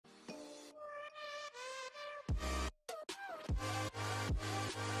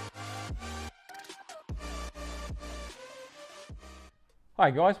Hi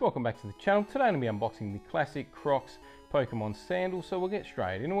guys, welcome back to the channel. Today I'm going to be unboxing the Classic Crocs Pokemon Sandal, so we'll get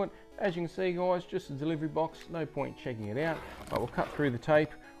straight into it. As you can see guys, just a delivery box, no point checking it out, but we'll cut through the tape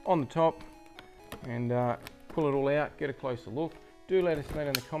on the top and pull it all out, get a closer look. Do let us know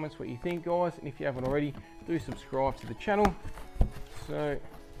in the comments what you think guys, and if you haven't already, do subscribe to the channel. So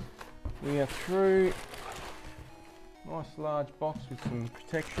we are through. Nice large box with some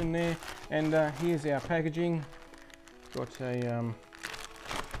protection there, and here's our packaging. Got a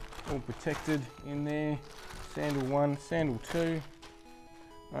all protected in there. Sandal 1, Sandal 2.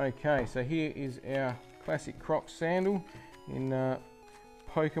 Okay, so here is our Classic Crocs Sandal in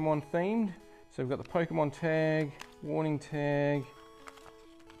Pokemon themed. So we've got the Pokemon tag, warning tag,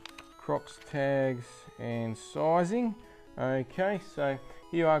 Crocs tags, and sizing. Okay, so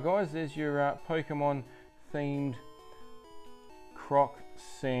here you are guys, there's your Pokemon themed Croc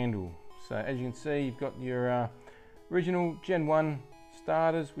Sandal. So as you can see, you've got your original Gen 1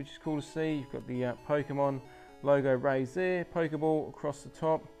 starters, which is cool to see. You've got the Pokemon logo raised there, Pokeball across the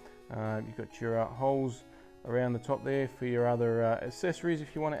top. You've got your holes around the top there for your other accessories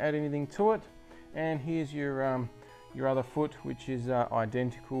if you want to add anything to it. And here's your other foot, which is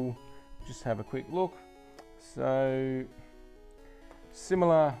identical. Just have a quick look. So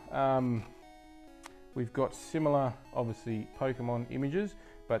similar, we've got similar obviously Pokemon images,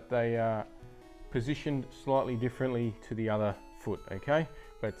 but they are positioned slightly differently to the other foot, okay?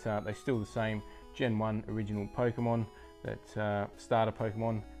 But they're still the same Gen 1 original Pokemon, that starter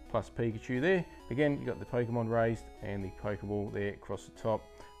Pokemon plus Pikachu there. Again, you've got the Pokemon raised and the Pokeball there across the top.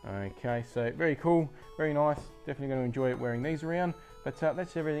 Okay, so very cool, very nice. Definitely going to enjoy it wearing these around. But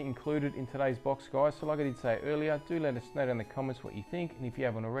that's everything included in today's box, guys. So like I did say earlier, do let us know down in the comments what you think. And if you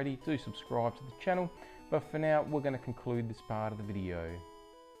haven't already, do subscribe to the channel. But for now, we're going to conclude this part of the video.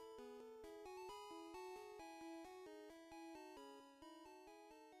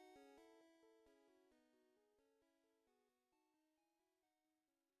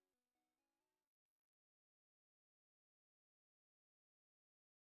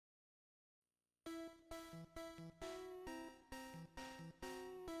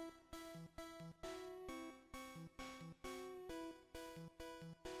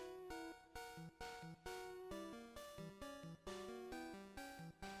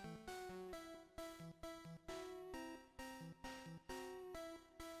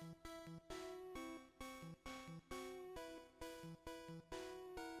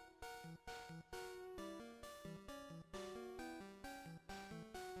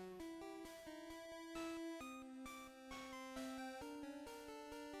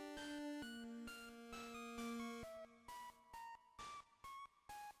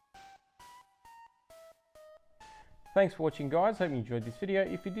 Thanks for watching guys, hope you enjoyed this video.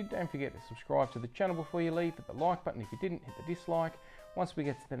 If you did, don't forget to subscribe to the channel before you leave, hit the like button. If you didn't, hit the dislike. Once we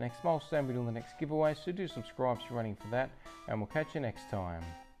get to the next milestone, we're doing the next giveaway, so do subscribe so you're running for that, and we'll catch you next time.